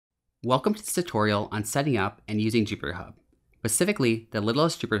Welcome to this tutorial on setting up and using JupyterHub, specifically the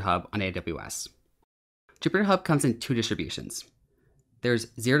littlest JupyterHub on AWS. JupyterHub comes in two distributions. There's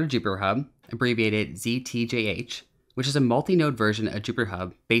Zero to JupyterHub, abbreviated ZTJH, which is a multi-node version of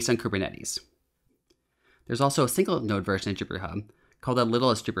JupyterHub based on Kubernetes. There's also a single node version of JupyterHub called the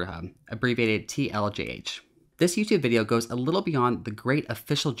littlest JupyterHub, abbreviated TLJH. This YouTube video goes a little beyond the great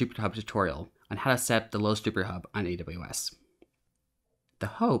official JupyterHub tutorial on how to set up the littlest JupyterHub on AWS. The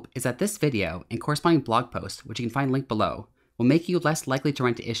hope is that this video and corresponding blog post, which you can find linked below, will make you less likely to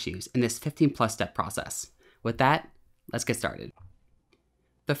run into issues in this 15+ step process. With that, let's get started.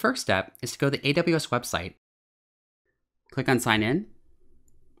 The first step is to go to the AWS website, click on Sign In.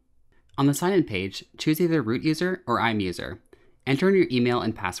 On the Sign In page, choose either root user or IAM user. Enter in your email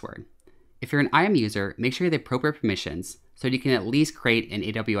and password. If you're an IAM user, make sure you have the appropriate permissions so you can at least create an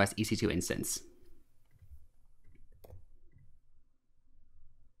AWS EC2 instance.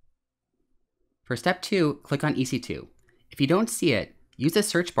 For step 2, click on EC2. If you don't see it, use the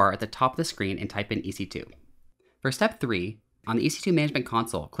search bar at the top of the screen and type in EC2. For step 3, on the EC2 Management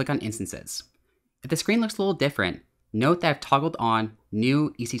Console, click on Instances. If the screen looks a little different, note that I've toggled on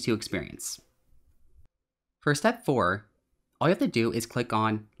New EC2 Experience. For step 4, all you have to do is click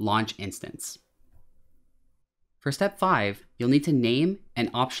on Launch Instance. For step 5, you'll need to name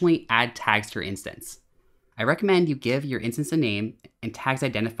and optionally add tags to your instance. I recommend you give your instance a name and tags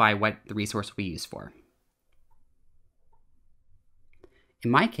identify what the resource will be used for.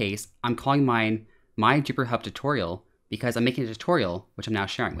 In my case, I'm calling mine My JupyterHub Tutorial because I'm making a tutorial which I'm now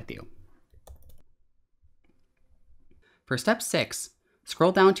sharing with you. For step 6,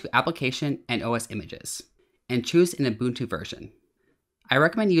 scroll down to Application and OS Images and choose an Ubuntu version. I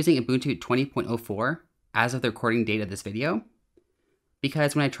recommend using Ubuntu 20.04 as of the recording date of this video,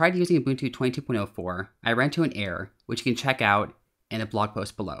 because when I tried using Ubuntu 22.04, I ran into an error, which you can check out in the blog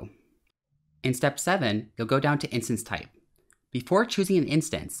post below. In step 7, you'll go down to instance type. Before choosing an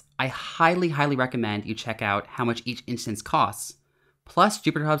instance, I highly recommend you check out how much each instance costs, plus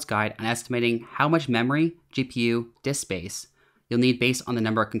JupyterHub's guide on estimating how much memory, GPU, disk space you'll need based on the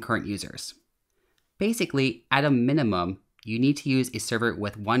number of concurrent users. Basically, at a minimum, you need to use a server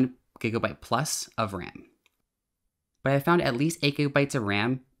with 1 GB plus of RAM. But I found at least 8 GB of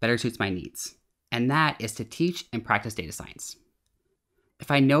RAM better suits my needs, and that is to teach and practice data science.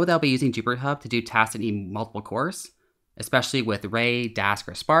 If I know that I'll be using JupyterHub to do tasks that need multiple cores, especially with Ray, Dask,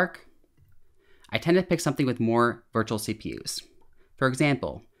 or Spark, I tend to pick something with more virtual CPUs. For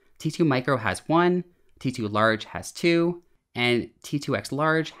example, T2 Micro has 1, T2 Large has 2, and T2X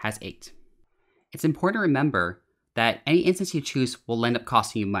Large has 8. It's important to remember that any instance you choose will end up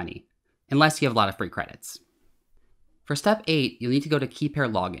costing you money, unless you have a lot of free credits. For step 8, you'll need to go to key pair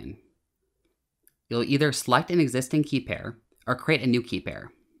login. You'll either select an existing key pair or create a new key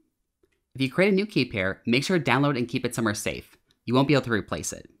pair. If you create a new key pair, make sure to download and keep it somewhere safe. You won't be able to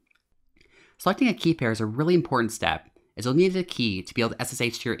replace it. Selecting a key pair is a really important step, as you'll need a key to be able to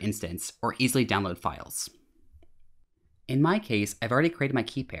SSH to your instance or easily download files. In my case, I've already created my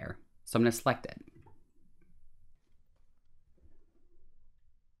key pair, so I'm going to select it.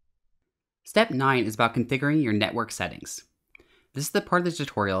 Step 9 is about configuring your network settings. This is the part of the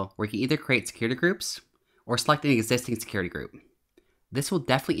tutorial where you can either create security groups or select an existing security group. This will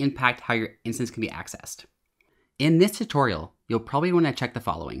definitely impact how your instance can be accessed. In this tutorial, you'll probably want to check the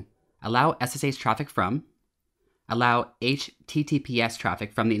following: allow SSH traffic from, allow HTTPS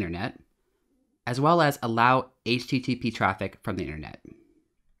traffic from the internet, as well as allow HTTP traffic from the internet.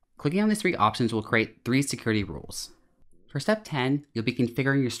 Clicking on these 3 options will create 3 security rules. For step 10, you'll be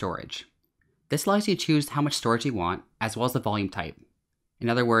configuring your storage. This allows you to choose how much storage you want, as well as the volume type. In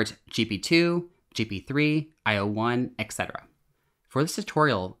other words, GP2, GP3, IO1, etc. For this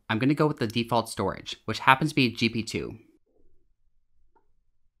tutorial, I'm going to go with the default storage, which happens to be GP2.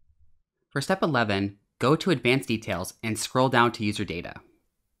 For step 11, go to Advanced Details and scroll down to User Data.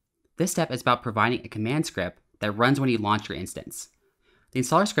 This step is about providing a command script that runs when you launch your instance. The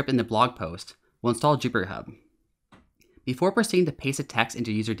installer script in the blog post will install JupyterHub. Before proceeding to paste the text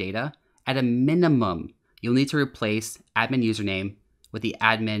into user data, at a minimum, you'll need to replace admin username with the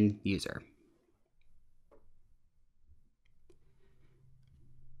admin user.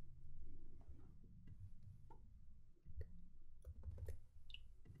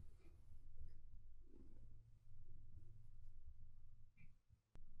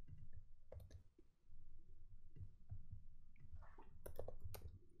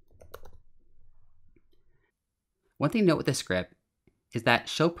 One thing to note with this script is that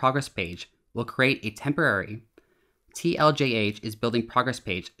Show Progress page will create a temporary TLJH is building progress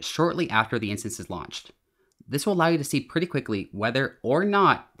page shortly after the instance is launched. This will allow you to see pretty quickly whether or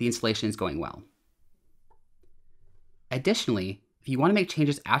not the installation is going well. Additionally, if you want to make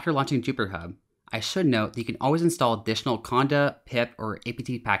changes after launching JupyterHub, I should note that you can always install additional conda, pip, or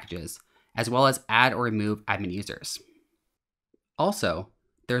apt packages, as well as add or remove admin users. Also,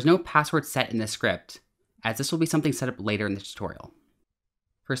 there is no password set in this script, as this will be something set up later in the tutorial.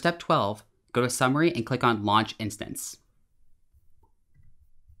 For step 12, go to Summary and click on Launch Instance.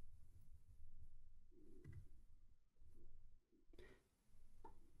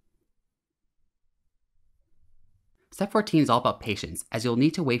 Step 14 is all about patience, as you'll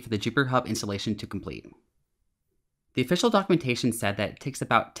need to wait for the JupyterHub installation to complete. The official documentation said that it takes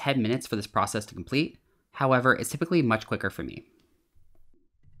about 10 minutes for this process to complete. However, it's typically much quicker for me.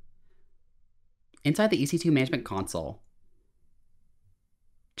 Inside the EC2 Management Console,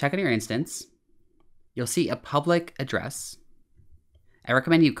 check on your instance. You'll see a public address. I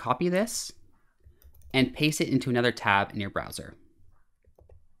recommend you copy this and paste it into another tab in your browser.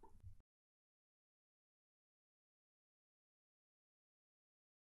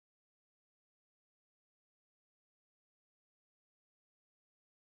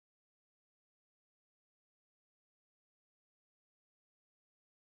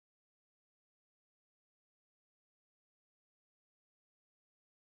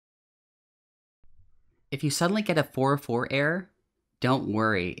 If you suddenly get a 404 error, don't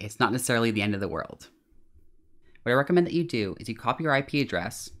worry, it's not necessarily the end of the world. What I recommend that you do is you copy your IP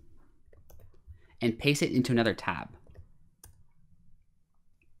address and paste it into another tab.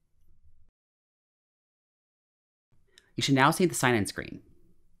 You should now see the sign-in screen.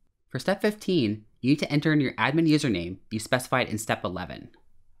 For step 15, you need to enter in your admin username you specified in step 11.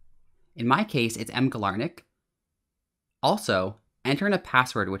 In my case, it's mgalarnik. Also, enter in a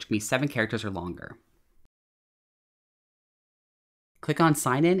password which can be 7 characters or longer. Click on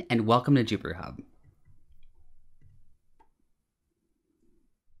Sign In and Welcome to JupyterHub.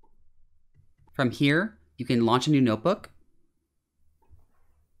 From here, you can launch a new notebook.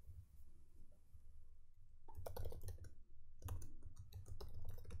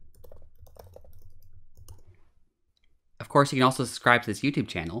 Of course, you can also subscribe to this YouTube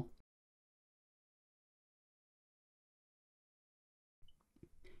channel.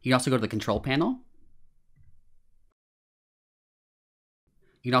 You can also go to the control panel.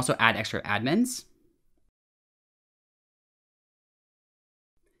 You can also add extra admins.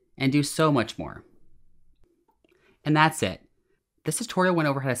 And do so much more. And that's it. This tutorial went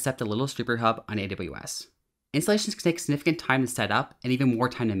over how to set up the littlest JupyterHub on AWS. Installations can take significant time to set up and even more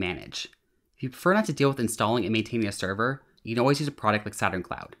time to manage. If you prefer not to deal with installing and maintaining a server, you can always use a product like Saturn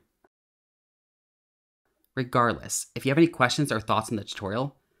Cloud. Regardless, if you have any questions or thoughts on the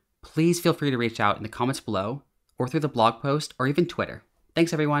tutorial, please feel free to reach out in the comments below, or through the blog post, or even Twitter.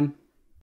 Thanks, everyone.